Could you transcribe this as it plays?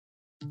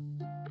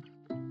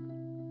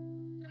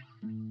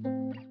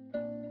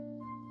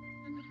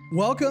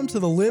Welcome to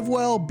the Live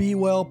Well, Be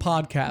Well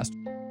podcast.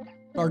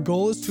 Our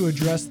goal is to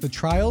address the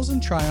trials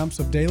and triumphs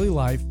of daily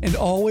life and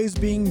always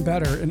being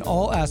better in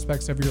all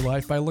aspects of your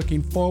life by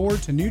looking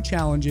forward to new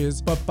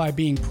challenges, but by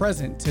being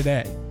present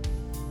today.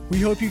 We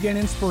hope you get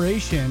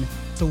inspiration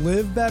to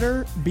live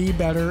better, be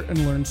better,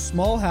 and learn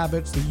small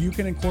habits that you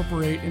can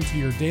incorporate into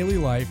your daily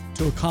life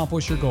to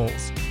accomplish your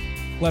goals.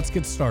 Let's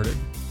get started.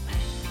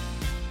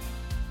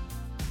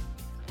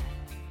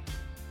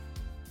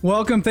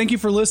 Welcome. Thank you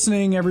for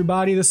listening,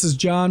 everybody. This is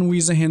John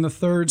Wiesahan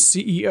III,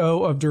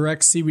 CEO of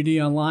Direct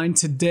CBD Online.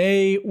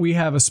 Today, we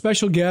have a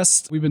special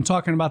guest. We've been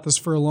talking about this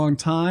for a long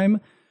time.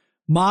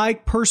 My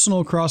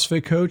personal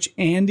CrossFit coach,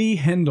 Andy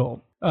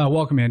Hendel.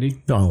 Welcome,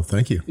 Andy. Oh,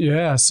 thank you.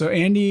 Yeah. So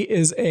Andy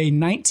is a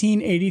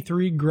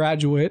 1983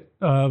 graduate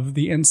of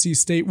the NC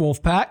State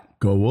Wolfpack.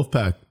 Go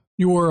Wolfpack.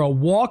 You were a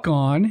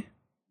walk-on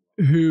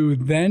who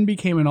then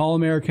became an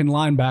All-American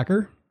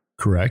linebacker.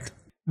 Correct.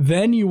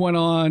 Then you went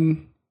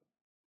on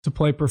to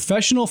play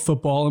professional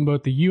football in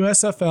both the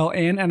USFL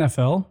and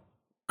NFL.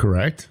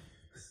 Correct.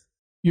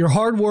 Your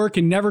hard work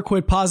and never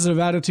quit positive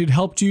attitude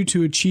helped you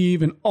to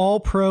achieve an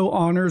all-pro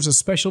honors as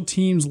special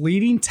teams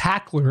leading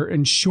tackler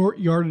and short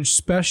yardage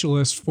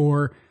specialist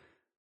for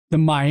the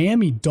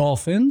Miami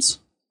Dolphins.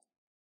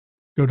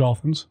 Go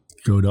Dolphins.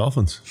 Go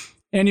Dolphins.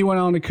 And he went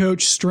on to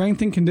coach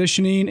strength and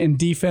conditioning and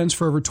defense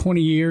for over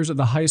 20 years at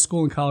the high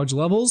school and college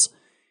levels.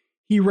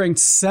 He ranked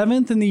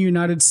 7th in the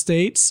United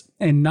States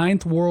and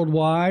 9th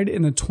worldwide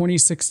in the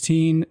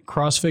 2016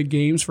 CrossFit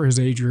Games for his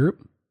age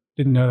group.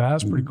 Didn't know that.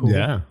 That's pretty cool.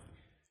 Yeah.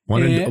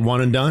 One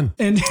and done.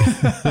 And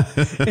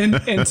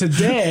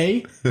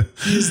today,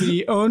 he's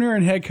the owner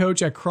and head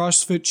coach at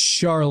CrossFit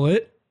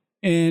Charlotte.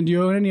 And do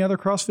you own any other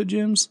CrossFit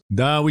gyms?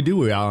 We do.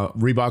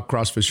 Reebok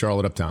CrossFit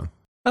Charlotte Uptown.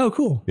 Oh,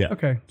 cool. Yeah.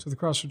 Okay. So the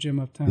CrossFit gym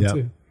uptown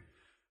too.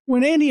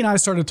 When Andy and I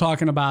started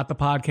talking about the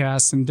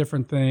podcast and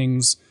different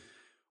things,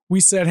 we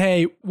said,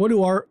 hey, what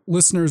do our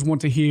listeners want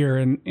to hear?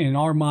 And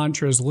our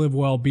mantra is live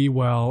well, be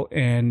well,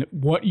 and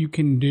what you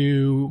can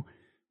do,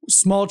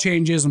 small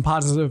changes and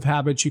positive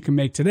habits you can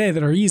make today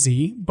that are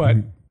easy, but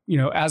you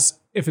know, as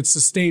if it's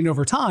sustained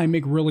over time,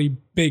 make really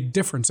big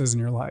differences in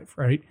your life,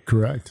 right?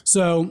 Correct.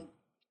 So,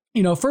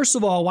 you know, first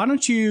of all, why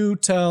don't you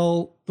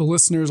tell the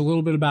listeners a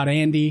little bit about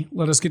Andy?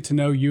 Let us get to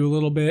know you a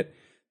little bit.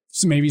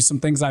 So maybe some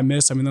things I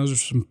missed. I mean, those are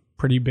some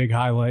pretty big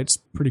highlights.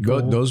 Pretty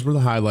cool. Those were the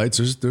highlights.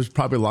 There's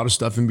probably a lot of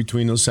stuff in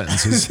between those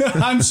sentences.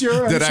 I'm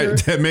sure.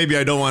 that maybe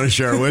I don't want to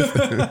share with.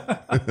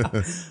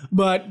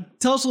 But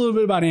tell us a little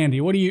bit about Andy.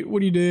 What do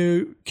you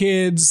do?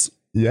 Kids?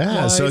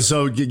 Yeah. Life?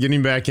 So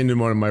getting back into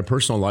more of my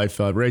personal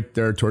life, right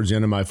there towards the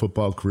end of my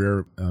football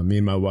career, me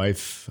and my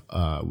wife,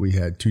 we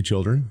had 2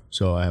 children.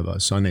 So I have a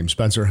son named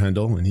Spencer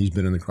Hendel, and he's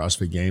been in the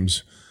CrossFit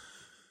Games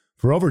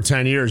for over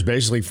 10 years,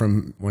 basically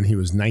from when he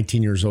was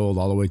 19 years old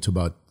all the way to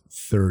about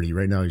 30.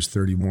 Right now he's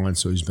 31,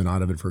 so he's been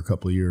out of it for a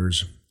couple of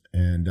years.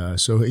 And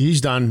so he's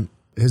done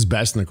his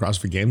best in the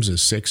CrossFit Games as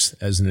 6th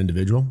as an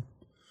individual.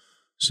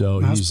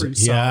 So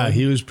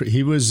he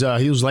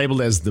was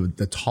labeled as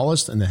the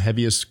tallest and the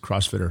heaviest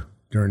CrossFitter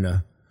during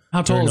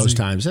those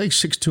times. Like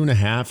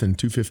 6'2.5" and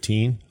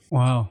 215.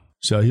 Wow.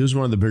 So he was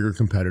one of the bigger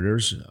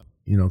competitors.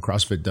 You know,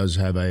 CrossFit does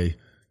have a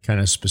kind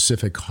of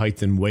specific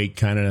height and weight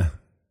kind of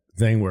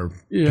thing where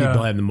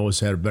people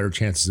have better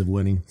chances of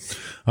winning.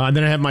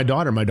 Then I have my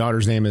daughter. My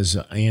daughter's name is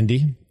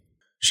Andy.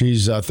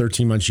 She's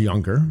 13 months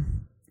younger,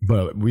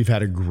 but we've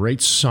had a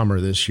great summer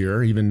this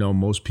year, even though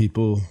most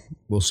people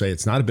will say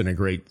it's not been a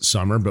great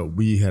summer, but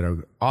we had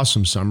an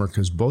awesome summer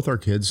because both our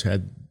kids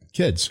had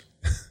kids.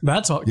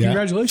 That's all. Yeah.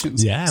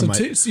 Congratulations. Yeah.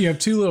 So you have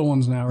 2 little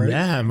ones now, right?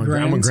 Yeah. I'm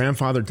a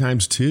grandfather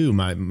times 2.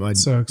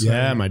 So exciting.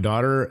 Yeah. My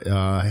daughter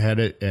had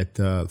it at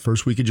the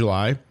first week of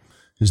July.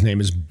 His name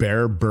is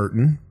Bear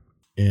Burton.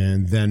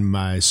 And then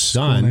my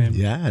son,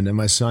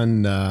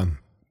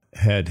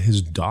 had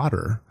his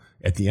daughter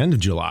at the end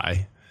of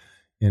July,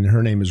 and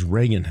her name is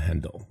Reagan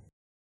Hendel.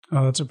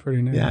 Oh, that's a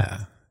pretty name.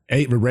 Yeah.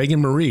 Reagan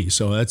Marie.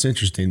 So that's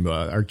interesting.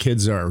 Our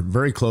kids are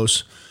very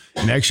close.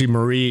 And actually,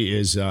 Marie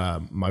is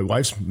my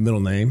wife's middle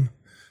name.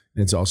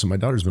 And it's also my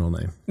daughter's middle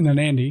name. And then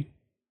Andy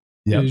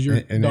is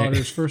your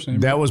daughter's first name.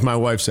 That was my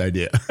wife's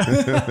idea.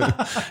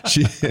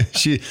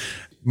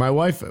 My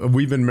wife,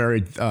 we've been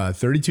married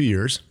 32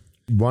 years.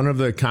 One of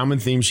the common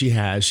themes she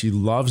has, she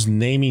loves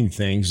naming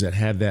things that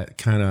have that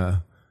kind of,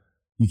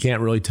 you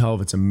can't really tell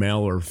if it's a male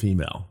or a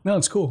female. No,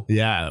 it's cool.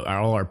 Yeah,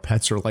 all our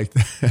pets are like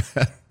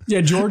that.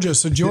 Yeah, Georgia.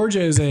 So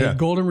Georgia is a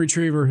golden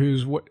retriever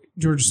who's what?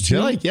 Georgia's 2?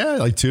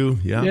 Like 2.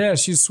 Yeah. Yeah,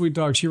 she's a sweet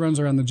dog. She runs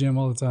around the gym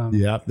all the time.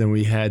 Yeah. Then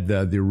we had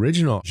the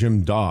original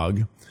gym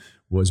dog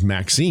was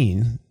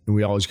Maxine, and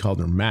we always called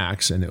her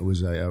Max, and it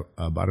was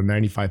about a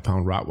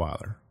 95-pound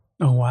Rottweiler.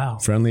 Oh, wow.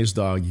 Friendliest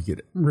dog you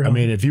get. Really? I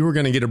mean, if you were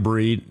going to get a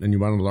breed and you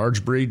want a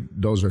large breed,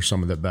 those are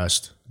some of the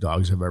best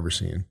dogs I've ever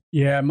seen.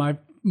 Yeah, my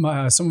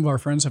some of our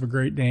friends have a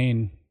Great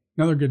Dane.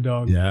 Another good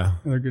dog. Yeah.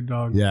 Another good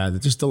dog. Yeah,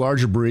 just the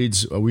larger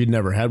breeds. We'd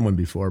never had one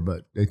before,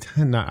 but they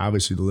tend not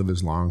obviously to live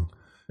as long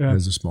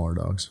as the smaller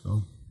dogs.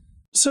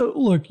 So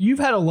look, you've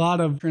had a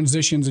lot of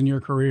transitions in your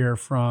career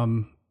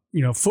from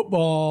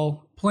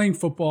football, playing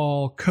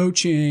football,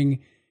 coaching,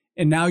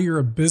 and now you're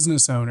a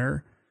business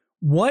owner.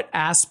 What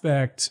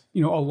aspect,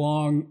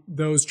 along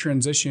those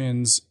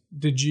transitions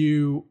did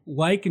you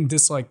like and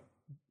dislike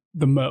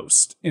the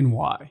most, and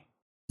why?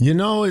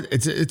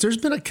 There's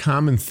been a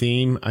common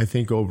theme, I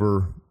think,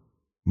 over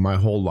my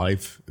whole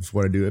life of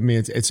what I do. I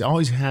mean, it's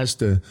always has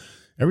to,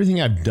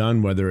 everything I've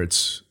done, whether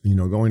it's,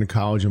 going to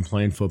college and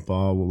playing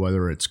football,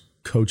 whether it's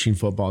coaching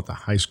football at the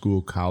high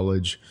school,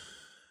 college,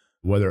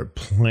 whether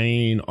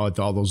playing at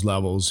all those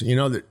levels,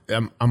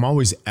 I'm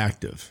always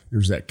active.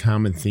 There's that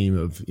common theme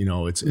of,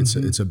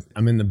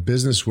 I'm in the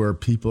business where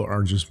people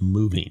are just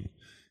moving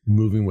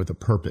with a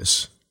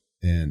purpose,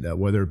 and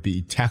whether it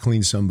be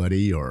tackling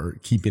somebody or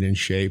keeping in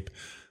shape,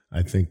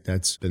 I think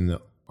that's been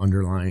the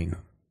underlying,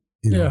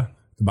 the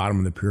bottom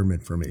of the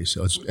pyramid for me.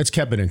 So it's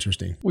kept it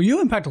interesting. Well,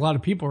 you impact a lot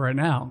of people right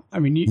now. I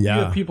mean, you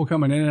have people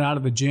coming in and out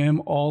of the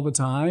gym all the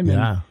time,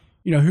 and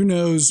who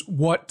knows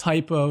what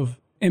type of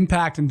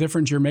impact and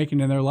difference you're making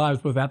in their lives,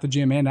 both at the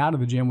gym and out of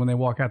the gym when they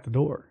walk out the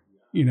door.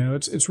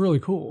 It's really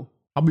cool.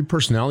 Probably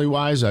personality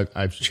wise,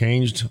 I've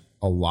changed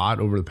a lot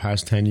over the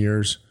past 10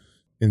 years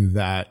in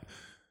that,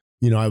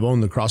 I've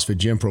owned the CrossFit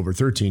gym for over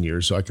 13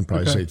 years. So I can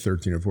probably say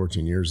 13 or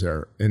 14 years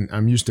there. And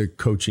I'm used to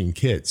coaching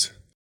kids.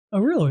 Oh,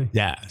 really?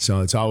 Yeah.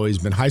 So it's always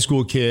been high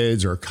school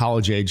kids or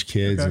college age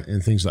kids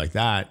and things like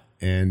that.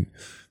 And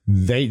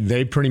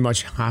they pretty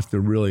much have to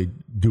really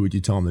do what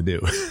you tell them to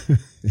do.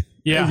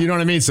 Yeah. You know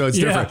what I mean? So it's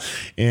different.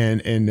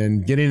 And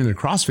then getting into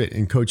CrossFit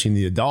and coaching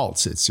the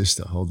adults, it's just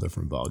a whole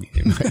different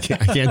ballgame.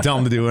 I can't tell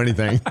them to do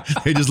anything.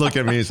 They just look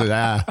at me and say,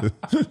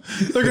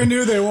 They're going to do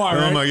what they want,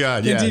 right? Oh my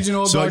God. You're teaching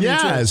old dog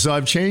So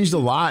I've changed a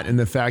lot in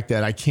the fact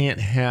that I can't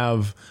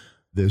have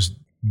this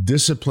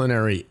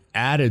disciplinary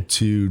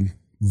attitude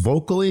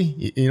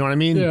vocally. You know what I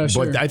mean? Yeah,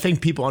 sure. But I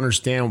think people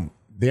understand.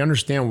 They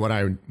understand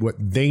what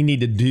they need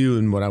to do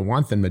and what I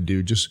want them to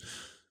do. Just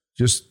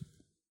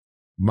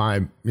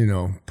my,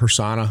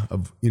 persona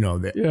of,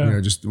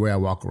 just the way I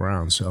walk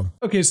around. So,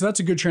 okay. So that's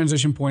a good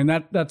transition point.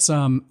 That's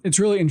it's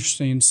really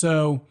interesting.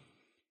 So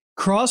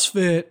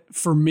CrossFit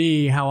for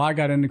me, how I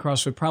got into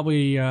CrossFit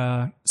probably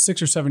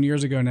 6 or 7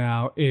 years ago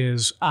now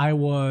is I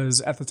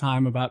was at the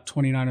time about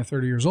 29 or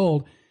 30 years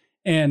old,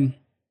 and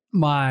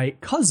my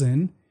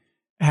cousin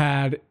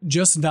had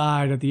just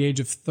died at the age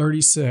of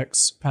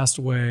 36, passed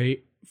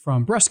away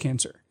from breast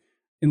cancer,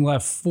 and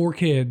left 4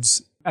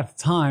 kids at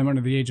the time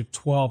under the age of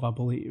 12, I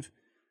believe,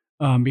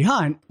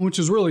 behind, which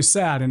is really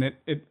sad. And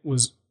it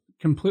was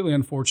completely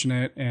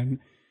unfortunate, and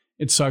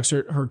it sucks.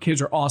 Her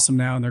kids are awesome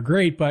now and they're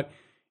great. But,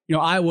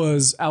 I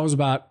was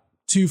about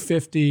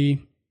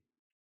 250,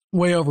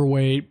 way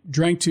overweight,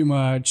 drank too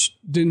much,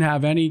 didn't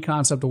have any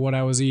concept of what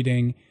I was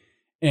eating.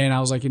 And I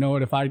was like,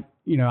 what, if I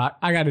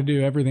got to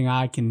do everything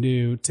I can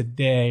do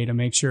today to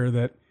make sure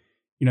that,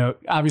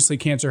 obviously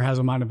cancer has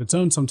a mind of its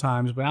own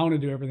sometimes, but I want to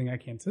do everything I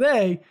can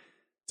today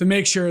to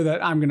make sure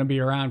that I'm going to be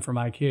around for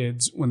my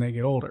kids when they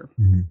get older.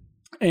 Mm-hmm.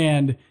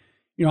 And,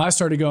 I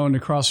started going to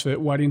CrossFit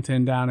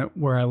Weddington down at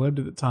where I lived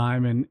at the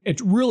time, and it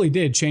really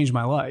did change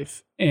my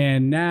life.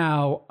 And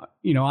now,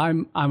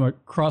 I'm a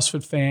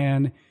CrossFit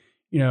fan.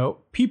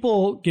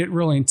 People get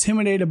really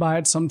intimidated by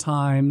it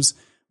sometimes,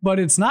 but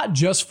it's not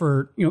just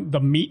for, the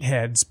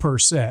meatheads per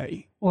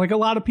se, like a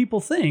lot of people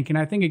think. And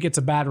I think it gets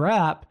a bad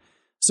rap.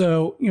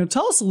 So,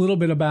 tell us a little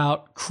bit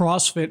about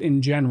CrossFit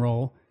in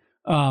general,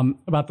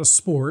 about the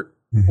sport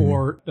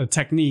or the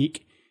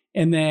technique,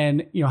 and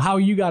then, how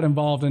you got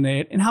involved in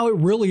it and how it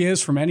really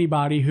is from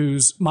anybody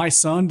my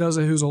son does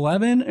it, who's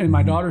 11, and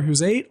my daughter who's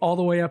 8, all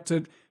the way up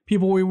to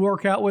people we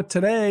work out with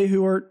today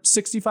who are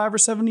 65 or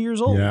 70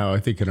 years old. Yeah. I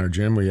think in our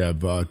gym, we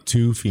have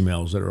 2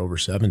 females that are over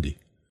 70.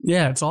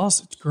 Yeah. It's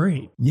awesome. It's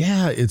great.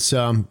 Yeah. It's,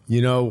 wow,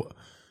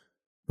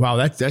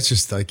 that's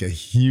just like a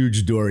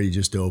huge door you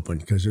just opened,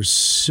 because there's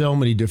so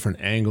many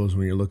different angles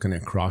when you're looking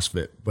at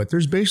CrossFit. But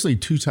there's basically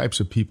 2 types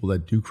of people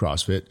that do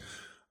CrossFit.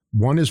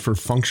 One is for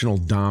functional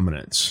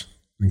dominance.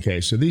 Okay,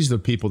 so these are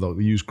the people that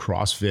use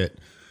CrossFit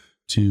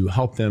to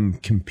help them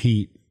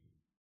compete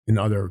in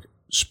other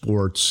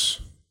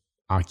sports,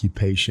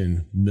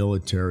 occupation,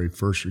 military,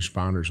 first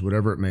responders,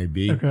 whatever it may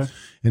be. Okay.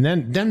 And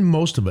then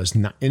most of us,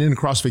 and in the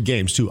CrossFit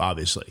Games too,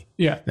 obviously.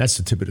 Yeah. That's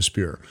the tip of the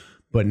spear.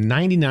 But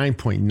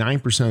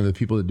 99.9% of the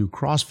people that do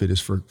CrossFit is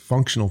for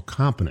functional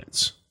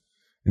competence.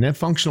 And that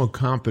functional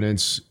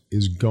competence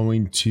is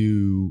going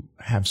to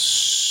have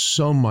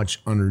so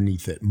much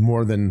underneath it,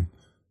 more than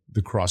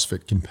the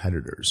CrossFit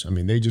competitors. I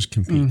mean, they just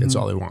compete. That's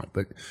all they want.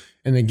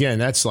 And again,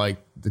 that's like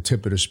the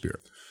tip of the spear.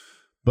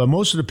 But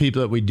most of the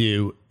people that we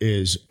do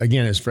is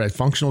for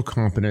functional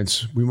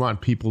competence. We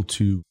want people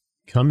to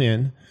come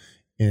in,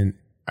 and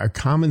our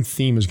common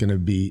theme is going to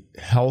be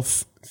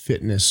health,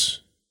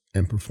 fitness,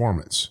 and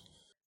performance.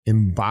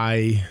 And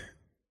by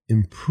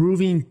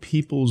improving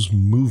people's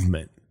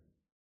movement,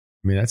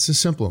 I mean, that's the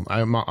simple.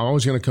 I'm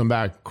always going to come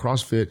back.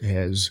 CrossFit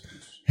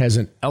has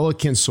an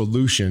elegant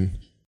solution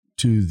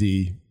to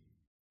the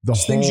whole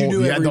things you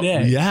do every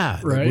day. Yeah,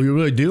 right. We're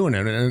really doing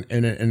it.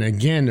 And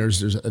again,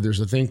 there's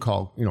a thing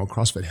called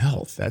CrossFit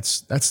Health.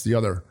 That's the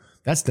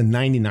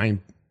 99%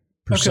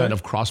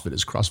 of CrossFit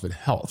is CrossFit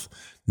health,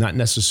 not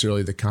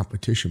necessarily the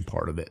competition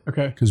part of it.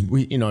 Okay. Because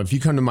if you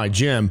come to my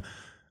gym,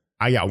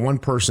 I got one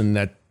person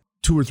that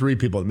 2 or 3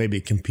 people that maybe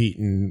compete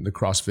in the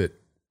CrossFit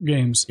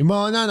games.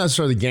 Well, not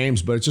necessarily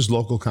games, but it's just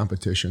local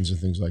competitions and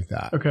things like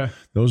that. Okay.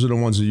 Those are the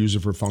ones that use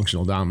it for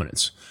functional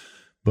dominance.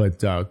 But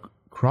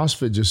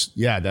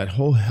CrossFit that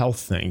whole health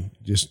thing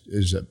just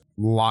is a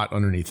lot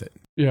underneath it.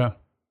 Yeah.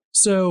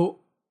 So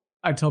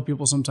I tell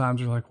people sometimes,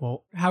 they're like,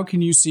 well, how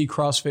can you see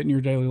CrossFit in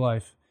your daily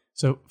life?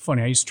 So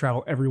funny, I used to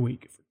travel every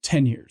week for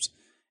 10 years.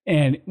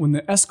 And when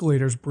the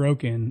escalator's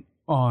broken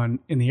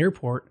in the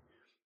airport,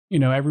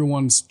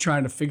 everyone's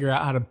trying to figure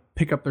out how to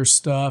pick up their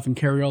stuff and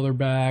carry all their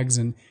bags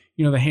and,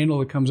 the handle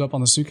that comes up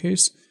on the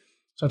suitcase.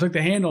 So I took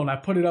the handle and I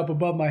put it up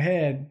above my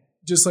head,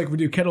 just like we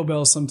do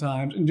kettlebells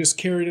sometimes, and just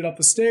carried it up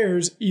the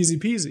stairs, easy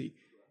peasy.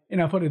 And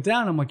I put it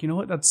down. I'm like, you know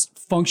what? That's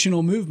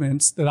functional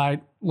movements that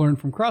I learned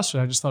from CrossFit.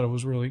 I just thought it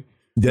was really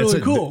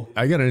cool.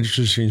 I got an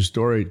interesting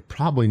story,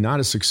 probably not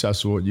as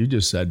successful what you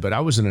just said, but I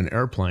was in an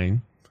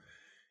airplane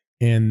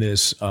and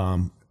this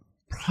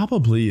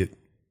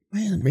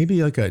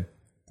maybe like a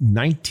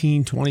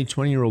 19,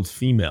 20-year-old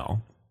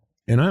female.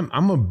 And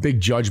I'm a big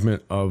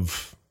judgment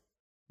of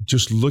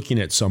just looking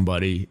at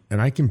somebody,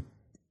 and I can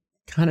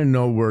kind of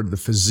know where the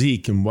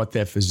physique and what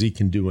that physique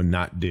can do and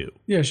not do.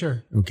 Yeah,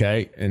 sure.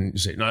 Okay. And you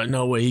say,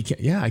 no way he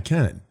can't. Yeah, I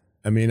can.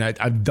 I mean,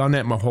 I've done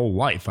that my whole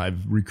life.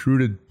 I've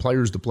recruited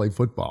players to play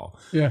football.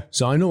 Yeah.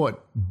 So I know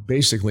what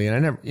basically, and I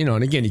never,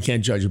 and again, you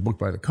can't judge a book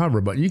by the cover,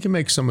 but you can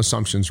make some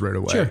assumptions right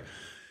away. Sure.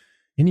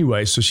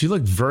 Anyway, so she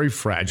looked very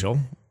fragile,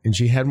 and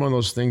she had one of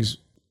those things,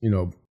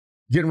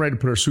 getting ready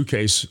to put her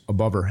suitcase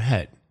above her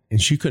head,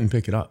 and she couldn't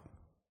pick it up.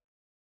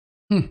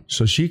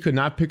 So she could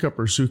not pick up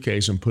her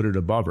suitcase and put it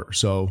above her.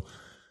 So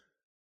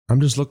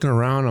I'm just looking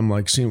around. I'm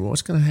like, seeing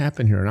what's going to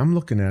happen here. And I'm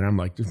looking at her. I'm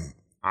like,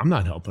 I'm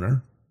not helping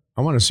her.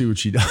 I want to see what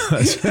she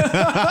does.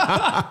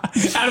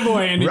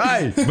 Attaboy, Andy.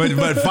 Right.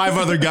 But 5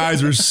 other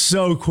guys were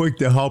so quick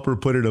to help her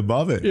put it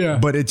above it. Yeah.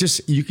 But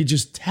you could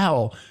just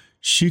tell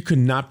she could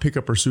not pick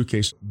up her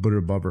suitcase, put it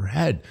above her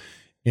head.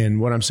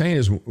 And what I'm saying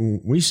is, when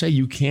we say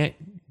you can't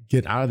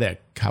get out of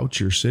that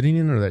couch you're sitting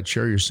in or that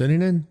chair you're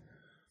sitting in,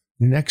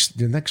 the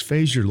next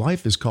phase of your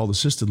life is called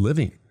assisted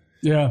living.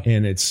 Yeah.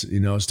 And it's,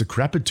 it's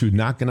decrepitude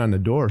knocking on the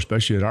door,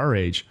 especially at our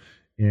age.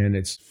 And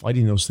it's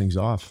fighting those things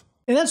off.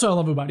 And that's what I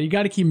love about it. You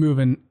got to keep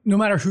moving no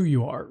matter who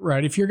you are,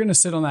 right? If you're going to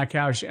sit on that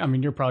couch, I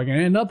mean, you're probably going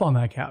to end up on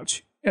that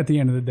couch at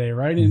the end of the day,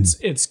 right? And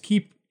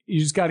you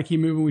just got to keep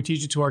moving. We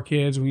teach it to our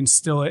kids. We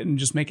instill it and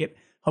just make it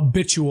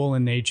habitual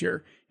in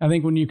nature. I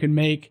think when you can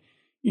make,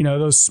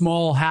 those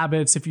small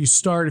habits, if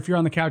you're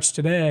on the couch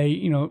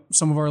today,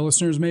 some of our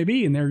listeners may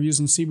be, and they're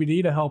using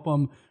CBD to help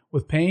them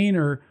with pain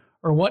or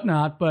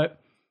whatnot.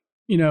 But,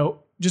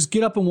 just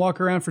get up and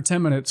walk around for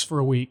 10 minutes for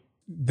a week,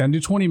 then do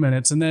 20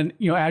 minutes. And then,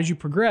 as you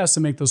progress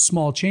and make those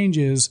small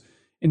changes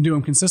and do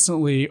them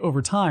consistently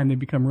over time, they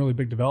become really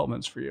big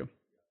developments for you.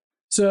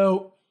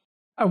 So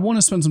I want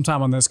to spend some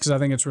time on this because I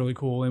think it's really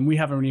cool. And we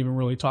haven't even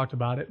really talked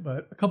about it.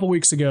 But a couple of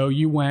weeks ago,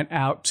 you went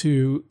out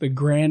to the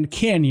Grand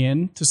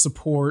Canyon to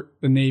support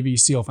the Navy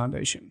SEAL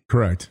Foundation.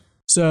 Correct.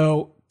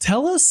 So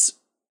tell us,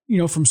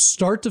 from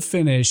start to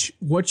finish,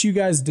 what you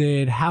guys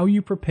did, how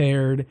you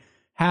prepared,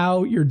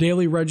 how your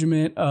daily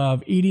regimen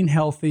of eating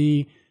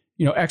healthy,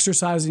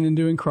 exercising and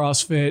doing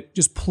CrossFit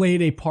just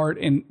played a part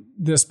in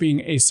this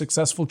being a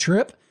successful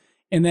trip.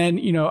 And then,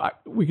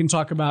 we can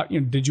talk about,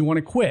 did you want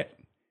to quit?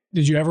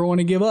 Did you ever want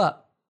to give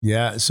up?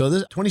 Yeah. So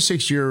this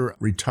 26-year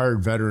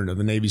retired veteran of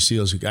the Navy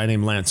SEALs, a guy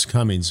named Lance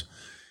Cummings,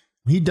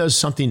 he does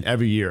something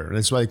every year.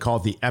 That's why they call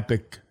it the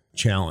Epic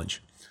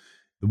Challenge.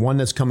 The one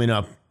that's coming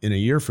up in a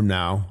year from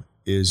now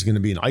is going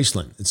to be in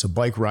Iceland. It's a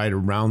bike ride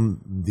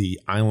around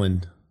the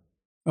island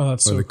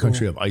the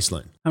country of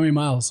Iceland. How many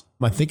miles?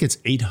 I think it's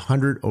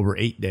 800 over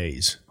 8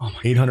 days. Oh my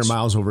 800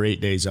 miles over 8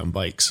 days on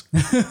bikes.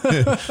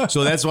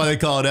 So that's why they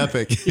call it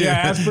epic.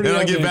 Yeah, that's pretty And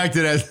I'll epic. get back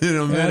to that in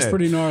a minute. That's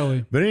pretty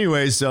gnarly. But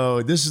anyway,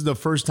 so this is the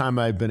first time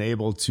I've been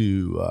able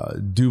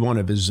to do one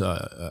of his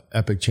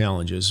epic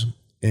challenges.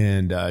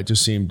 And it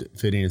just seemed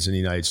fitting. It's in the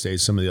United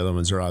States. Some of the other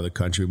ones are out of the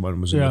country. One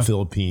was in the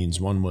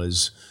Philippines. One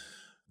was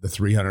the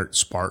 300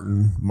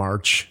 Spartan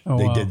March.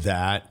 They did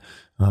that.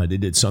 They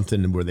did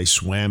something where they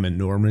swam in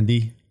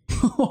Normandy.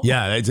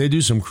 Yeah, they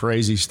do some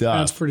crazy stuff.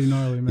 That's pretty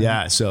gnarly, man.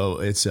 Yeah, so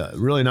it's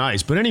really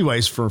nice. But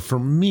anyways, for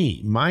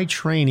me, my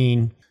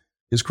training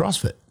is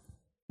CrossFit.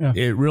 Yeah.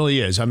 It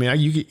really is. I mean,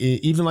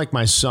 even like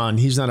my son,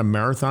 he's not a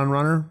marathon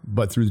runner,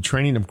 but through the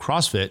training of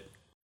CrossFit,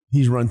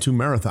 he's run 2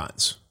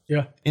 marathons.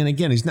 Yeah. And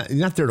again, he's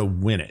not there to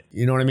win it.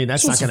 You know what I mean?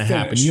 That's not going to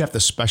happen. You have to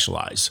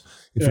specialize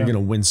if you're going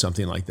to win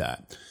something like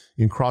that.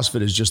 And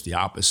CrossFit is just the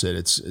opposite.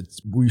 It's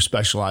we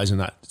specialize in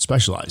not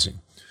specializing.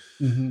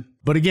 Mm-hmm.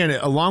 But again,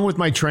 along with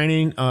my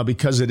training,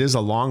 because it is a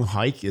long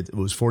hike, it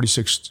was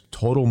 46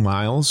 total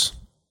miles,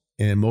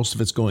 and most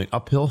of it's going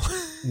uphill.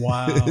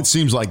 Wow. It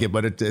seems like it,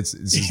 but it's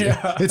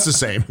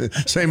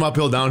the same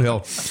uphill,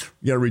 downhill.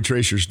 You got to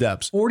retrace your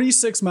steps.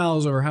 46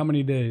 miles over how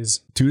many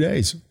days? 2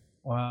 days.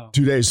 Wow.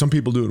 2 days. Some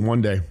people do it in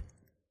 1 day.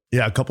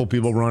 Yeah, a couple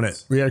people run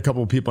it. We had a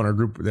couple of people in our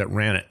group that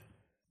ran it.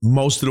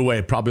 Most of the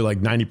way, probably like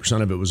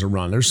 90% of it was a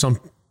run. There's some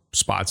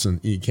spots and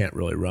you can't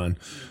really run.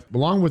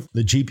 Along with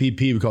the GPP,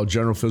 we call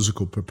General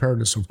Physical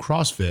Preparedness of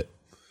CrossFit,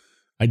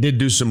 I did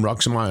do some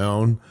rucks of my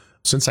own.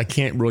 Since I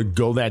can't really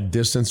go that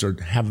distance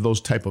or have those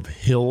type of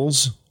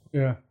hills,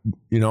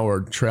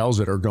 or trails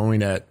that are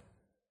going at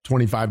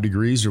 25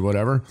 degrees or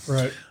whatever.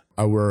 Right.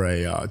 I wear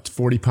a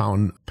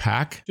 40-pound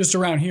pack. Just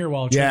around here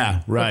while training.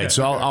 Yeah, right. Okay,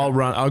 so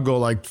I'll go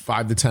like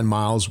 5 to 10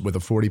 miles with a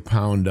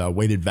 40-pound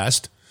weighted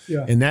vest.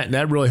 Yeah. And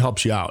that really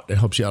helps you out. It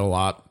helps you out a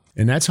lot.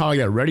 And that's how I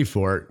got ready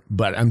for it.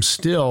 But I'm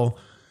still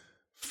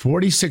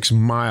 46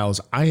 miles.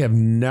 I have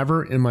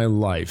never in my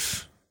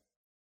life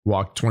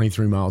walked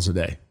 23 miles a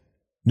day.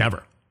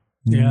 Never.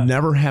 Yeah.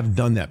 Never have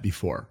done that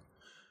before.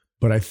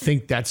 But I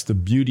think that's the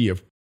beauty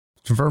of,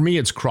 for me,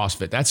 it's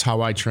CrossFit. That's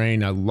how I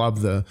train. I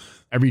love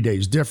every day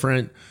is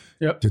different.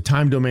 Yep. The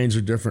time domains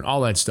are different, all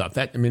that stuff.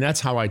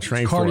 That's how I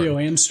train. It's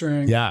cardio and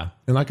strength. Yeah.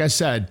 And like I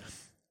said,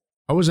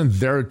 I wasn't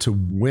there to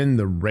win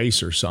the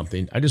race or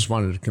something. I just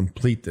wanted to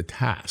complete the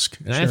task.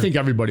 And I think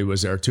everybody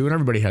was there too. And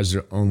everybody has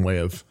their own way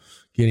of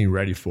getting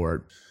ready for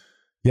it.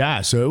 Yeah.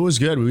 So it was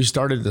good. We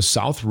started at the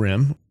South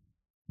Rim.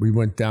 We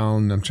went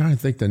down, I'm trying to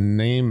think, the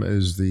name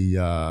is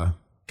the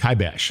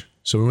Kibosh.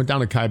 So we went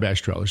down to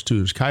Kibosh Trail. There's two.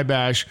 There's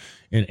Kibosh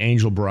and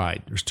Angel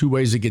Bride. There's two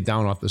ways to get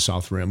down off the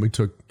South Rim. We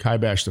took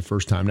Kibosh the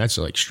first time. That's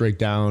like straight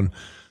down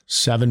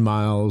 7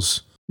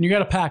 miles. You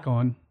got a pack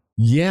on.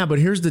 Yeah, but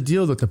here's the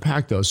deal with the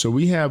pack though. So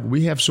we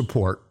have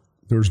support.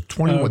 There's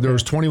 21. There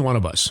was 21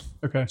 of us.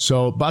 Okay.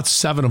 So about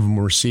 7 of them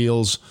were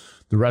SEALs.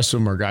 The rest of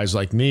them are guys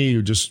like me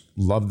who just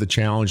love the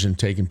challenge and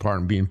taking part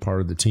and being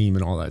part of the team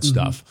and all that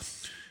stuff.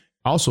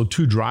 Also,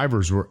 2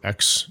 drivers were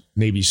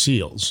ex-Navy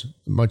SEALs,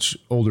 much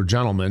older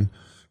gentlemen,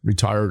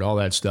 retired, all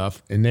that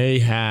stuff. And they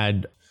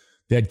had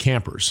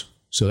campers.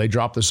 So they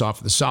dropped us off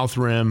at the South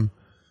Rim.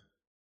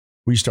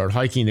 We start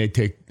hiking. They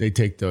take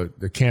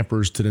the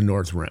campers to the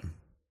North Rim.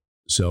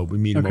 So we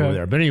meet them over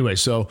there. But anyway,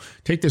 so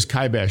take this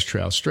Kibosh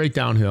Trail straight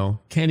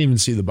downhill. Can't even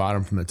see the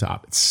bottom from the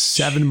top. It's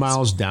 7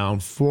 miles down.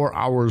 4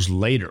 hours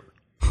later,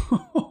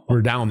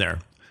 we're down there.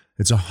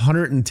 It's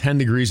 110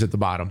 degrees at the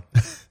bottom.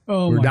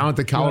 We're down at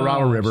the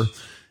Colorado River.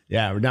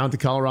 Yeah, we're down at the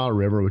Colorado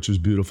River, which was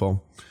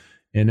beautiful.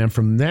 And then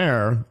from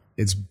there,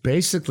 it's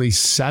basically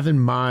 7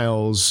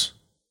 miles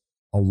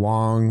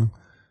along,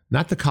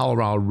 not the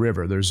Colorado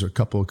River. There's a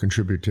couple of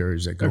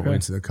contributaries that go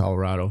into the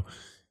Colorado,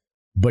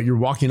 but you're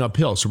walking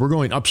uphill. So we're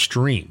going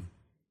upstream.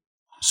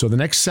 So the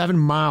next 7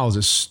 miles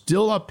is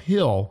still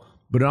uphill,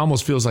 but it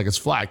almost feels like it's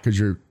flat because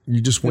you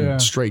just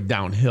went straight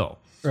downhill.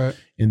 Right.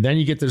 And then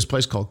you get to this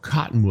place called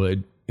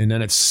Cottonwood, and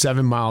then it's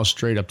 7 miles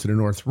straight up to the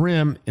North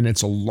Rim, and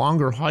it's a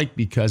longer hike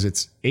because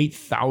it's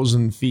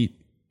 8,000 feet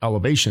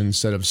elevation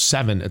instead of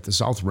 7 at the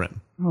South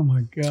Rim. Oh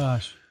my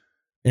gosh.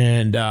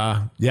 And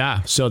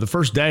so the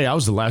first day, I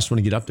was the last one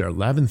to get up there,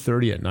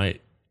 11:30 at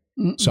night.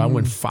 So I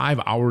went 5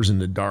 hours in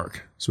the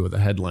dark, so with a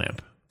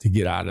headlamp to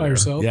get out of there. By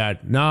yourself? Yeah,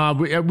 no,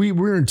 we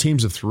were in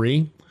teams of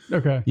 3.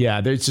 Okay. Yeah,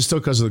 it's just still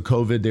because of the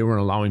COVID, they weren't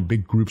allowing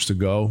big groups to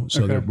go.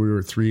 So we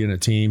were 3 in a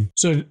team.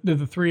 So did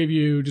the 3 of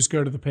you just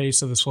go to the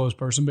pace of the slowest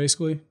person,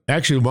 basically?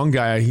 Actually, one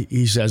guy,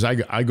 he says,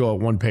 I go at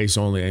one pace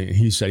only. And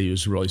he said he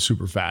was really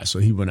super fast. So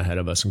he went ahead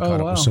of us and caught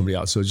up with somebody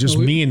else. So it's just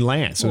me and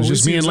Lance. So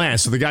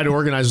the guy that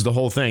organizes the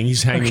whole thing,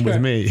 he's hanging with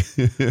me.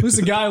 At least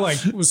the guy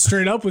was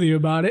straight up with you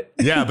about it.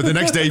 Yeah, but the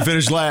next day he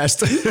finished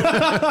last.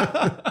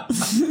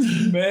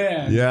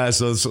 Man. Yeah,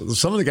 so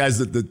some of the guys,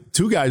 the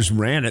 2 guys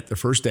ran it the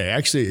first day.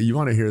 Actually, you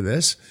want to hear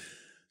this?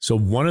 So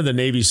one of the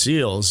Navy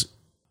SEALs,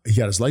 he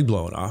got his leg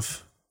blown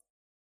off.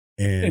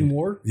 And in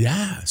war?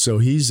 Yeah. So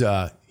he's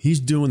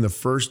doing the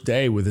first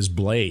day with his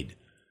blade.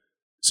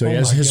 So he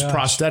has his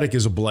prosthetic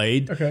is a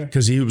blade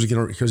because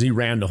he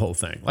ran the whole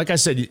thing. Like I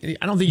said,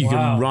 I don't think you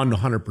can run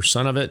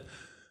 100% of it,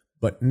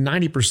 but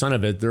 90%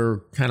 of it, they're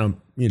kind of,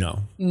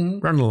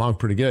 running along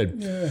pretty good.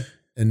 Yeah.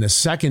 And the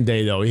second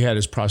day though, he had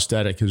his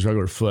prosthetic, his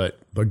regular foot,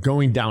 but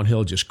going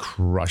downhill just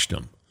crushed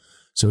him.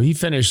 So he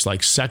finished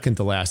like second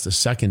to last the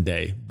second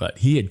day, but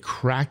he had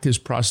cracked his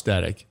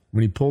prosthetic.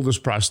 When he pulled his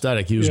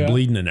prosthetic, he was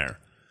bleeding in there.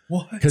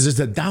 What? Because it's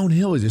the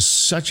downhill is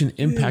just such an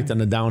impact on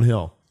the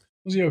downhill.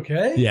 Was he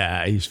okay?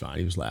 Yeah, he's fine.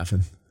 He was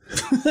laughing.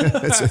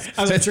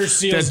 That's your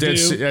SEALs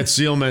do. That's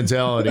SEAL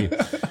mentality.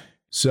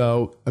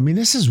 So, I mean,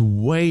 this is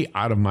way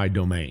out of my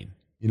domain.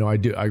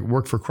 I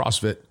work for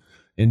CrossFit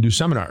and do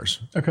seminars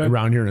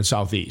around here in the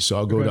Southeast. So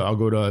I'll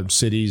go to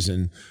cities,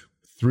 and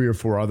 3 or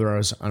 4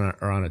 others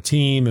are on a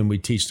team, and we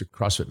teach the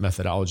CrossFit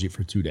methodology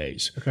for 2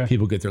 days. Okay.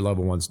 People get their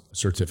level 1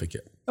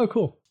 certificate. Oh,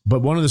 cool.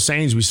 But one of the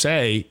sayings we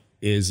say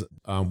is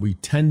we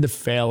tend to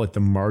fail at the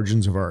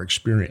margins of our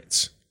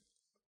experience.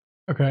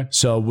 Okay.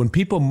 So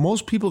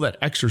most people that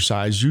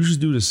exercise usually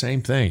do the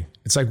same thing.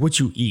 It's like what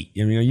you eat.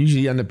 You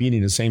usually end up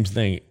eating the same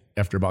thing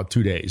after about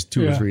 2 days,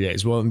 2 or 3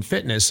 days. Well, in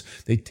fitness,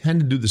 they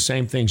tend to do the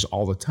same things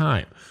all the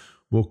time.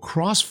 Well,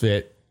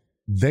 CrossFit,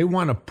 they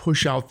want to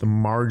push out the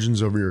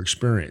margins of your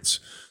experience.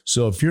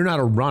 So if you're not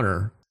a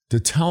runner, to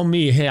tell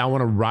me, hey, I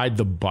want to ride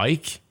the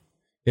bike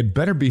it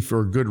better be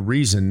for a good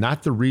reason,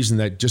 not the reason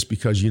that just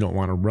because you don't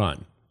want to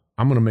run.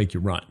 I'm going to make you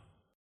run.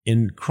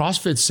 And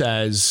CrossFit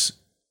says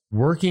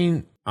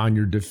working on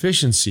your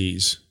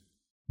deficiencies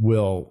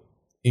will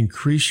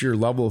increase your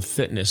level of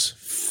fitness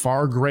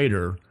far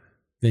greater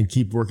than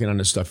keep working on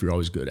the stuff you're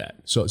always good at.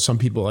 So some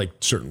people like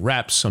certain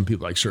reps, some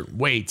people like certain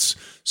weights,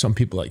 some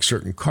people like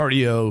certain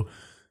cardio.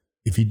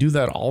 If you do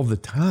that all the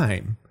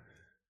time,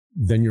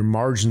 then your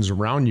margins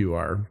around you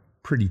are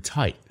pretty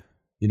tight.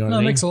 You know what I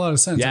mean? That makes a lot of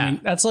sense. Yeah. I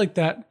mean, that's like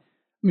that. I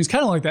mean, it's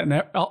kind of like that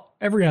in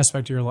every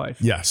aspect of your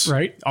life. Yes.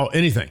 Right? Oh,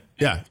 anything.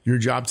 Yeah. Your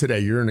job today,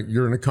 you're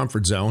in a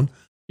comfort zone.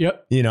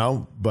 Yep. You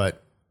know,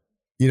 but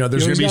there's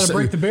going to be got to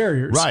break the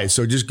barriers. Right.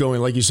 So just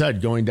going, like you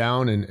said, going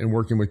down and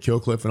working with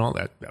Killcliff and all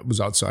that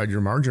was outside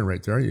your margin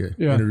right there. You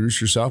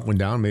introduced yourself, went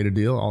down, made a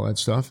deal, all that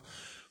stuff.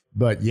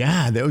 But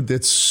yeah,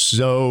 that's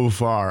so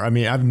far. I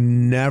mean, I've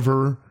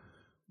never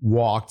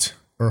walked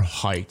or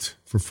hiked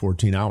for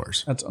 14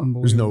 hours. That's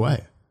unbelievable. There's no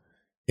way.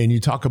 And you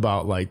talk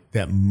about like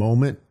that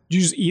moment. Did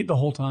you just eat the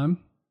whole time?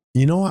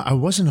 You know what? I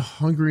wasn't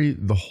hungry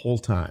the whole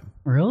time.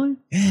 Really?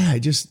 Yeah, I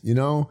just,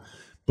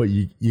 but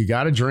you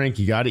got to drink,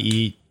 you got to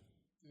eat.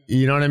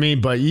 You know what I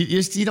mean? But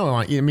you don't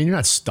want, you're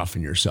not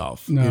stuffing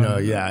yourself. No,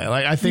 yeah.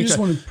 Like I think you just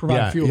want to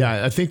provide fuel.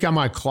 Yeah. I think on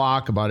my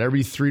clock about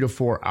every 3 to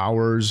 4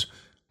 hours,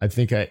 I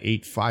think I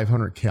ate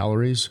 500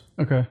 calories.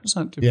 Okay. That's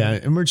not too Yeah.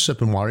 bad. And we're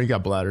sipping water. You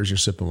got bladders, you're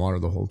sipping water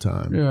the whole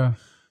time. Yeah.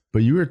 But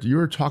you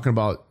were talking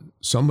about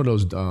some of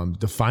those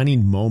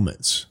defining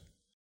moments.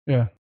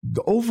 Yeah.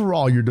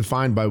 Overall, you're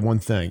defined by one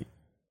thing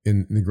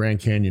in the Grand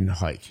Canyon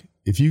hike.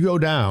 If you go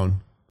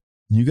down,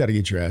 you got to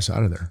get your ass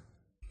out of there.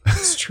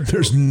 That's true.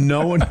 There's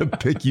no one to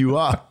pick you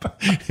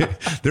up.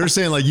 They're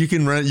saying like you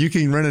can rent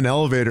an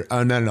elevator,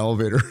 not an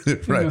elevator,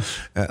 right?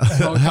 Yeah.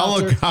 A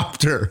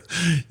helicopter.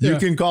 You Yeah.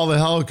 can call the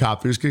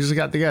helicopters because they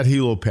got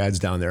helo pads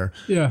down there,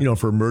 Yeah.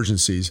 For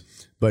emergencies.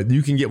 But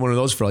you can get one of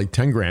those for like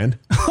 10 grand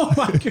Oh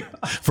my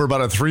God. for about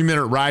a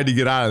 3-minute ride to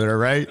get out of there,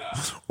 right?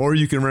 Or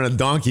you can rent a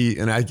donkey,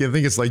 and I think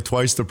it's like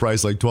twice the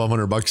price, like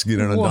 $1,200 to get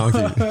on a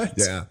donkey. What?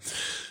 Yeah.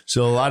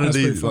 So a lot of That's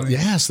the pretty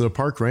funny. so the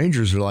park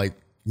rangers are like,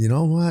 you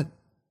know what?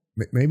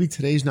 Maybe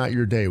today's not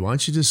your day. Why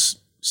don't you just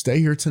stay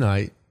here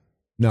tonight?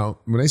 Now,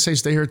 when they say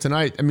stay here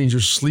tonight, that means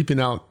you're sleeping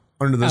out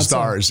under the Outside.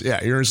 stars.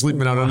 Yeah, you're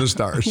sleeping out under the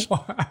stars.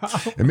 Wow.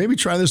 And maybe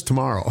try this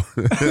tomorrow.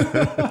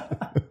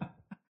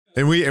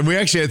 And we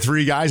actually had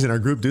 3 guys in our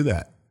group do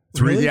that.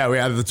 3, Really? yeah. We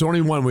had the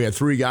 21. We had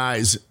 3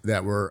 guys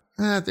that were,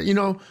 I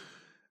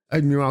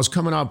was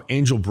coming up,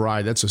 Angel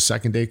Bride. That's a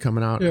second day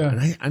coming out.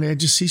 Yeah. And I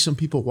just see some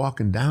people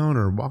walking down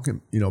or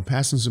walking,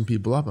 passing some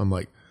people up. I'm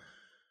like,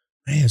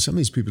 man, some of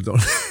these people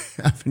don't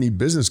have any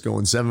business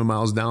going 7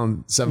 miles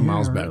down, 7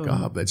 miles back really.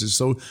 up. That's just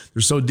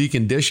they're so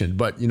deconditioned.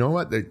 But you know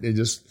what? They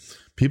just,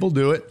 people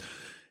do it.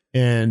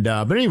 And,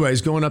 but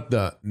anyways, going up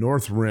the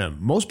North Rim,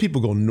 most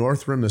people go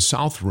North Rim to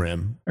South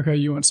Rim. Okay.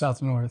 You went south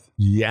to north.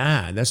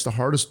 Yeah. That's the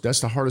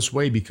hardest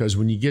way because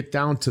when you get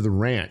down to the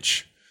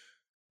ranch,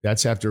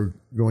 that's after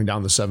going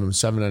down the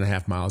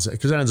 7.5 miles,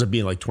 because that ends up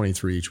being like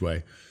 23 each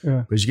way.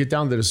 Yeah. But as you get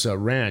down to this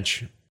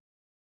ranch,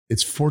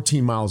 it's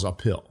 14 miles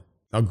uphill.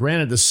 Now,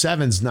 granted, the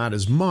 7's not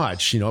as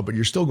much, but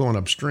you're still going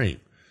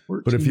upstream.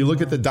 But if you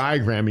look at the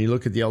diagram and you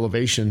look at the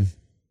elevation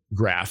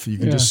graph, you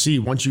can just see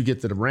once you get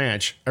to the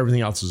ranch,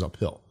 everything else is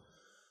uphill.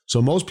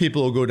 So most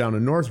people will go down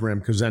to North Rim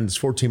because then it's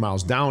 14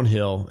 miles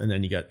downhill, and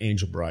then you got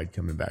Angel Bride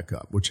coming back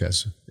up, which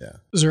has,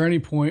 Is there any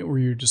point where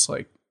you're just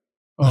like,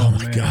 oh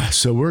my man. gosh.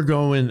 So we're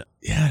going,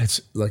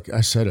 it's like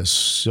I said, it's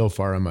so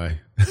far on my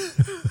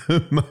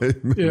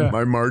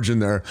my margin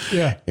there.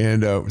 Yeah.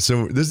 And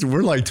so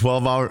we're like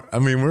 12 hours. I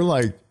mean, we're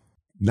like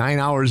 9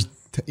 hours,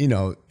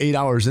 8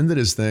 hours into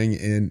this thing,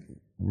 and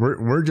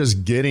we're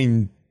just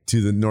getting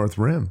to the North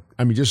Rim.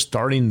 I mean, just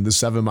starting the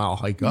 7-mile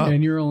hike up.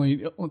 And you're only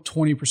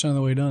 20% of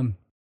the way done.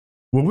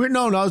 Well,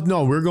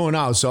 we're going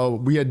out. So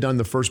we had done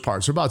the first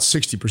part. So about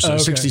 60%,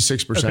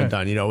 66%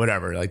 done,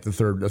 whatever, like the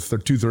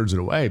 2/3 of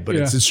the way, but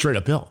it's straight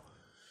uphill.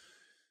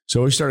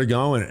 So we started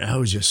going, and I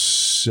was just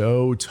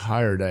so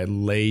tired. I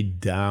laid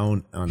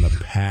down on the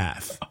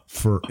path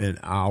for an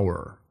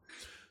hour.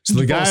 So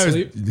the guy,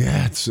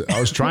 I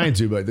was trying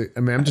to, but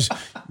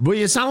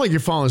it's not like you're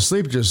falling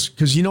asleep just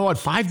because you know what?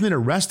 5-minute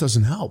rest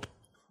doesn't help.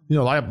 A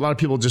lot of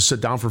people just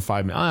sit down for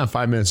 5 minutes.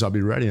 5 minutes, I'll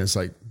be ready. And it's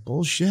like,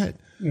 bullshit.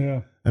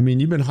 Yeah. I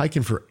mean, you've been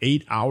hiking for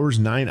 8 hours,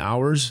 9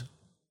 hours.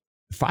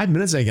 5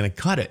 minutes ain't going to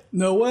cut it.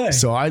 No way.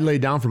 So I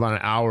laid down for about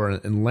an hour,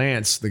 and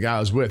Lance, the guy I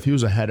was with, he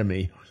was ahead of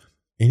me.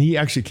 And he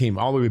actually came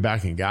all the way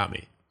back and got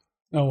me.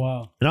 Oh,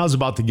 wow. And I was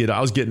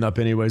getting up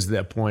anyways at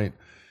that point.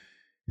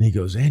 And he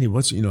goes, Andy,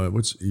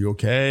 you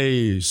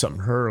okay?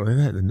 Something hurt?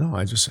 No,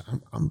 I'm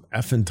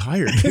effing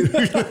tired.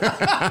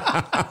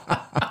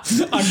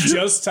 I'm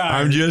just tired.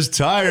 I'm just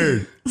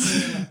tired.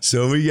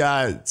 So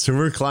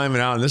we're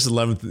climbing out, and this is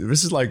like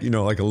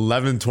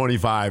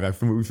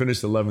 11:25. We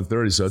finished at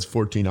 11:30, so it's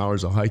 14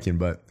 hours of hiking.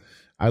 But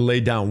I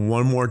laid down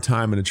one more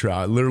time in the trail.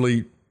 I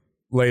literally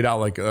laid out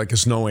like a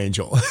snow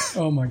angel.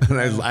 Oh my God.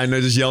 And I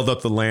just yelled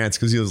up to Lance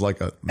because he was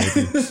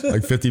maybe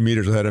 50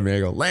 meters ahead of me. I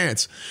go,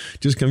 Lance,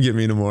 just come get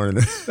me in the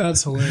morning.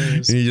 That's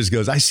hilarious. And he just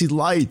goes, I see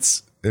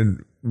lights.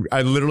 And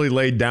I literally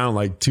laid down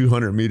like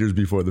 200 meters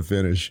before the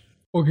finish.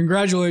 Well,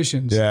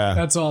 congratulations. Yeah.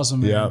 That's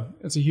awesome, man. Yeah.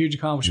 That's a huge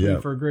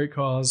accomplishment for a great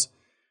cause.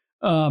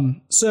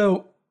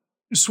 So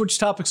switch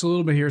topics a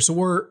little bit here. So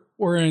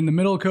we're in the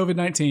middle of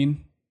COVID-19.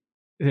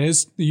 It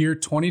is the year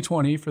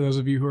 2020 for those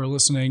of you who are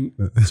listening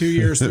 2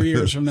 years, 3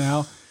 years from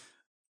now,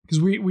 because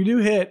we do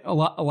hit a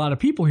lot of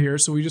people here.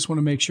 So we just want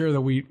to make sure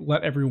that we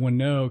let everyone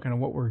know kind of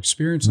what we're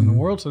experiencing in the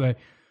world today.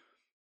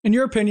 In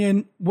your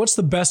opinion, what's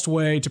the best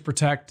way to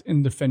protect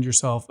and defend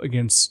yourself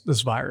against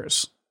this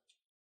virus?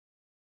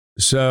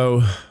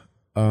 So,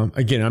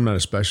 again, I'm not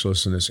a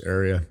specialist in this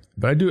area,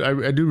 but I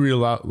do read a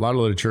lot of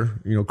literature.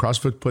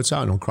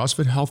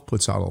 CrossFit Health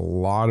puts out a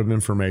lot of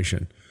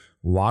information.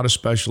 A lot of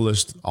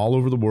specialists all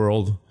over the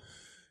world,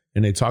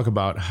 and they talk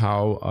about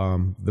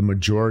how the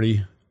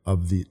majority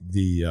of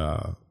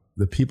the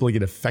people that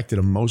get affected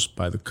the most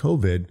by the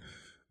COVID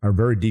are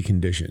very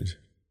deconditioned.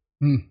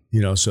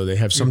 So they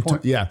have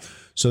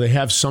so they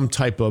have some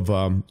type of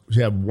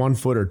they have 1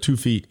 foot or 2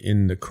 feet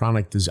in the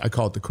chronic disease. I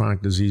call it the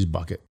chronic disease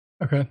bucket.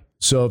 Okay.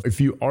 So if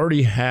you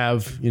already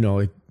have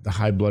like the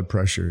high blood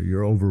pressure,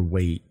 you're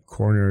overweight,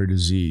 coronary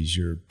disease,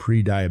 you're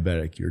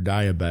pre-diabetic, you're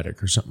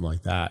diabetic, or something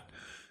like that.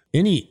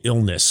 Any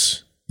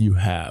illness you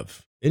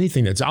have,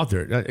 anything that's out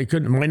there, it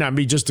might not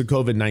be just the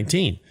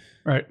COVID-19.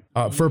 Right.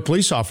 For a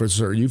police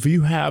officer, if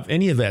you have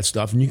any of that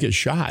stuff and you get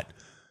shot,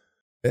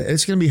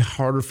 it's going to be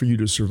harder for you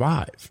to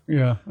survive.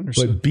 Yeah,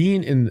 understood. But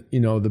being in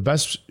the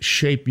best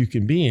shape you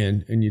can be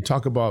in, and you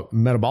talk about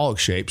metabolic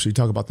shape, so you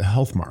talk about the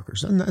health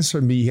markers. Doesn't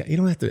necessarily you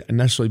don't have to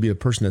necessarily be a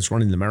person that's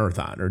running the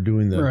marathon or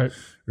doing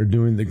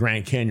the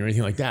Grand Canyon or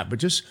anything like that, but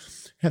just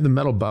have the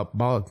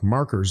metabolic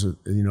markers, and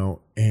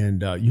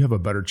you have a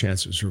better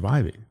chance of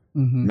surviving.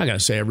 I'm not going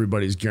to say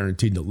everybody's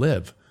guaranteed to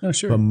live,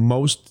 sure. But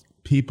most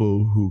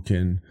people who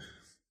can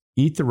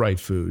eat the right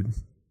food,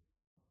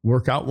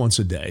 work out once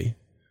a day,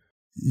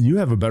 you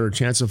have a better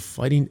chance of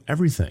fighting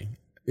everything.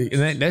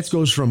 And that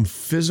goes from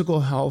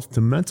physical health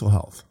to mental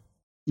health.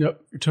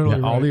 Yep, you're totally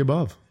right. All the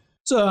above.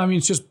 So, I mean,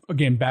 it's just,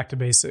 again, back to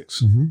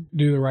basics.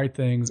 Do the right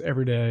things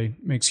every day,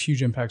 makes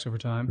huge impacts over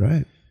time.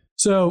 Right.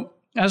 So,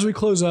 as we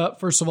close up,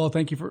 first of all,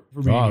 thank you for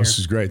being here. This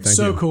is great. Thank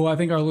you. So cool. I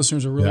think our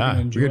listeners are really going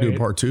to enjoy it. We're going to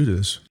do a part 2 to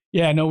this.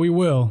 Yeah, no, we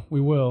will. We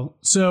will.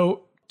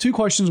 So 2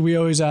 questions we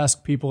always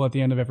ask people at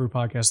the end of every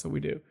podcast that we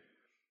do.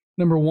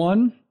 Number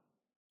 1,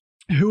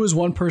 who is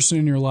one person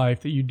in your life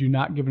that you do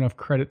not give enough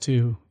credit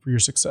to for your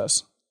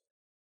success?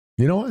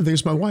 You know what? I think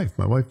it's my wife,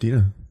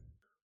 Dina.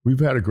 We've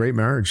had a great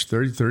marriage,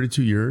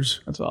 32 years.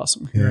 That's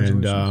awesome.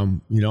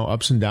 Congratulations. And,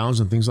 ups and downs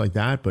and things like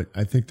that. But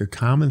I think the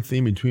common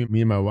theme between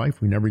me and my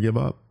wife, we never give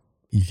up.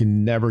 You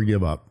can never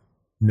give up,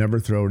 never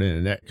throw it in.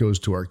 And that goes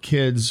to our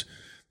kids.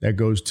 That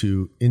goes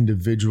to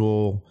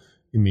individual.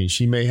 I mean,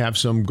 she may have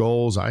some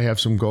goals. I have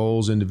some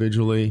goals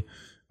individually,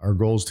 our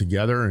goals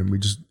together, and we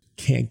just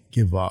can't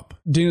give up.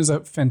 Dina's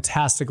a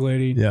fantastic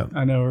lady. Yeah.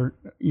 I know her,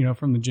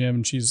 from the gym,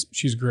 and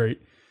she's great.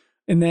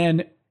 And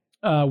then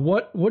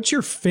what's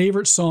your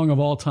favorite song of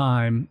all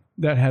time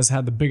that has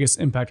had the biggest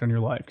impact on your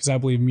life? Because I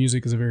believe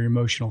music is a very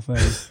emotional thing.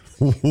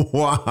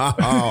 Wow.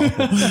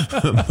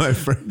 My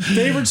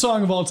favorite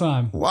song of all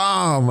time.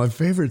 Wow. My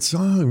favorite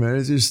song, man.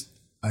 It's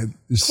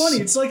funny.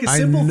 It's like a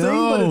simple thing,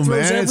 but it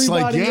throws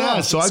everybody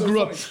off. So I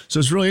grew up. So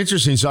it's really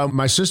interesting. So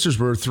my sisters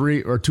were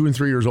 2 and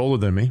 3 years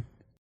older than me.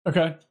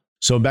 Okay.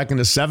 So back in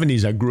the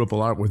 70s, I grew up a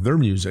lot with their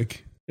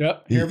music.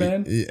 Yep. Hair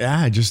band.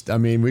 Yeah.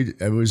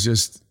 It was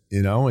just,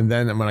 and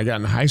then when I got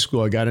in high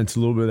school, I got into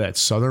a little bit of that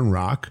Southern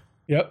rock.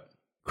 Yep.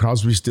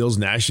 Crosby, Stills,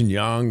 Nash and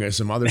Young, and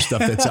some other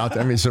stuff that's out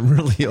there. I mean, some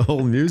really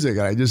old music.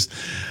 I just,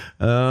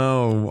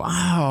 oh,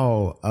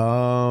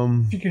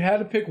 wow. If you could have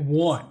to pick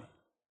one.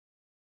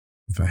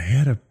 If I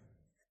had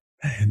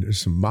man,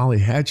 there's some Molly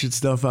Hatchet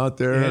stuff out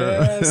there.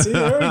 Yeah, see,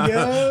 there we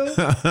go.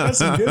 That's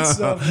some good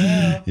stuff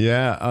now.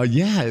 Yeah. I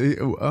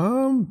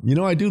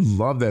do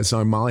love that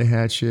song, Molly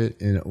Hatchet,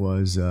 and it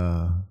was,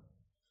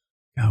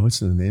 what's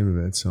the name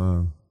of that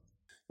song?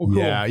 Well, cool.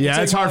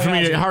 Yeah. It's hard for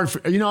me.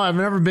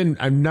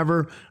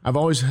 I've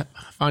always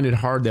find it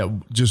hard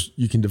that just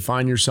you can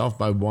define yourself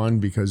by one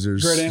because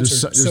there's great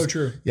answer. So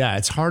true. Yeah.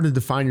 It's hard to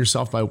define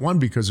yourself by one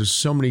because there's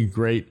so many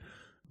great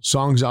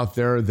songs out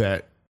there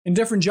that in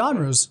different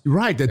genres.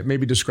 Right. That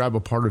maybe describe a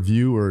part of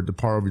you or the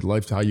part of your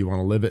life, how you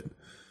want to live it.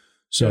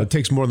 So it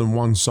takes more than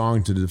one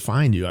song to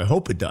define you. I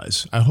hope it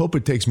does. I hope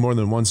it takes more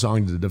than one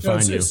song to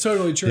define you. It's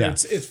totally true. Yeah.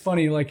 It's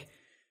funny. Like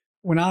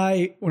when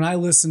I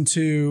listen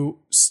to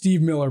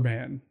Steve Miller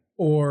Band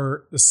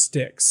or the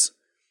Styx,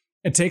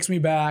 it takes me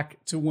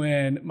back to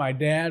when my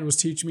dad was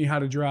teaching me how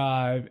to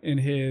drive in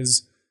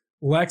his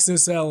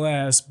Lexus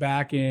LS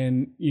back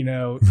in,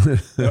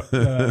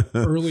 the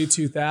early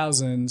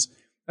 2000s.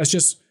 That's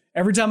just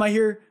every time I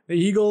hear the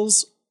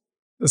Eagles,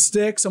 the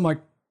Styx, I'm like,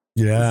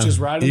 Yeah. Just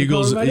riding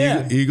Eagles, the car with my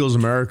dad. Eagles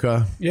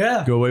America.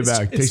 Yeah. Go way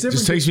back.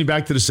 Just takes me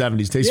back to the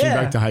 70s. Takes me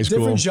back to high school.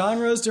 Different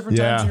genres, different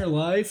times in your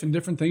life, and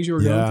different things you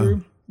were going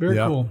through. Very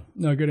cool.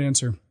 No, good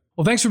answer.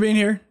 Well, thanks for being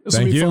here. This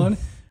will be fun.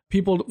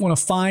 People want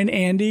to find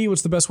Andy.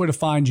 What's the best way to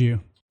find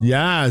you?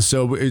 Yeah.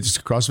 So it's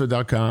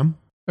CrossFit.com.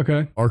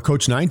 Okay. Or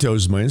Coach Nine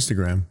Toes is my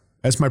Instagram.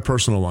 That's my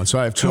personal one. So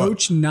I have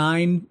Coach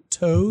Nine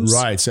Toes.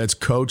 Right. So that's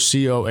Coach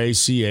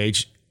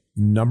COACH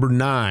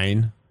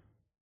 9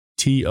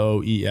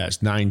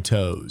 TOES 9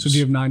 toes. So do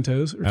you have 9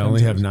 toes? I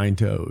only have 9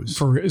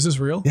 toes. Is this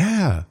real?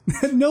 Yeah.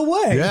 No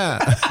way. Yeah.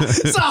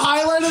 It's a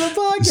highlight of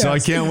the podcast. So I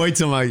can't wait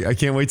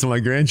till my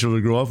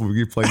grandchildren grow up and we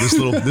can play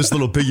this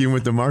little piggy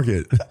with the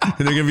market. And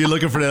they're gonna be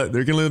looking for that.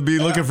 They're gonna be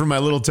looking for my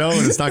little toe,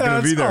 and it's not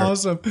gonna be there.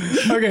 Awesome.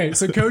 Okay,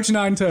 so Coach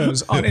Nine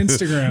Toes on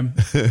Instagram.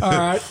 All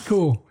right,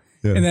 cool.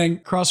 Yeah. And then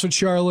CrossFit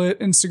Charlotte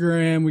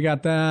Instagram. We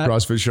got that.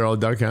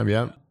 CrossFitCharlotte.com.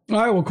 Yeah. All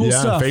right. Well, cool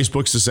stuff.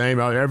 Facebook's the same.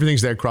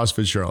 Everything's there.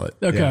 CrossFit Charlotte.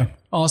 Okay. Yeah.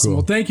 Awesome. Cool.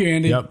 Well, thank you,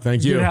 Andy. Yep.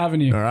 Thank you. Good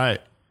having you. All right.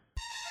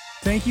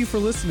 Thank you for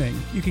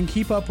listening. You can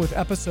keep up with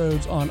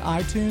episodes on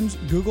iTunes,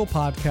 Google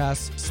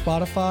Podcasts,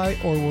 Spotify,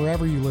 or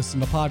wherever you listen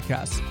to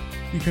podcasts.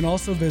 You can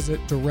also visit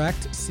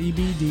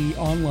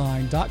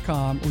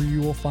directcbdonline.com, where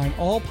you will find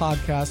all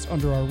podcasts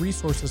under our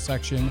resources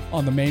section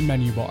on the main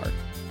menu bar.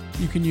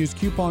 You can use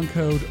coupon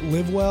code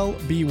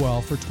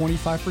LIVEWELLBEWELL for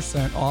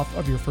 25% off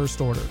of your first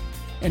order.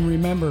 And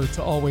remember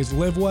to always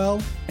live well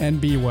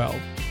and be well.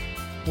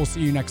 We'll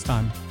see you next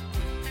time.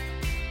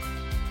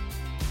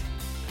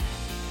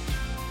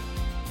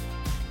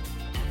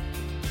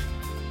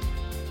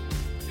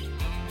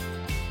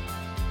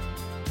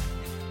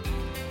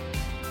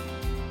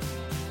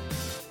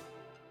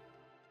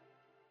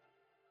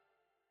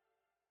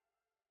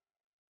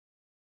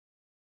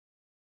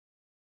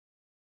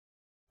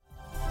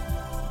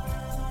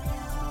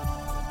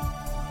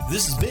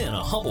 This has been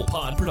a Humble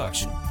Pod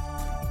production.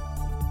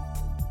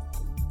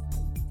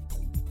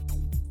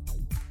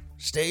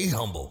 Stay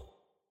humble.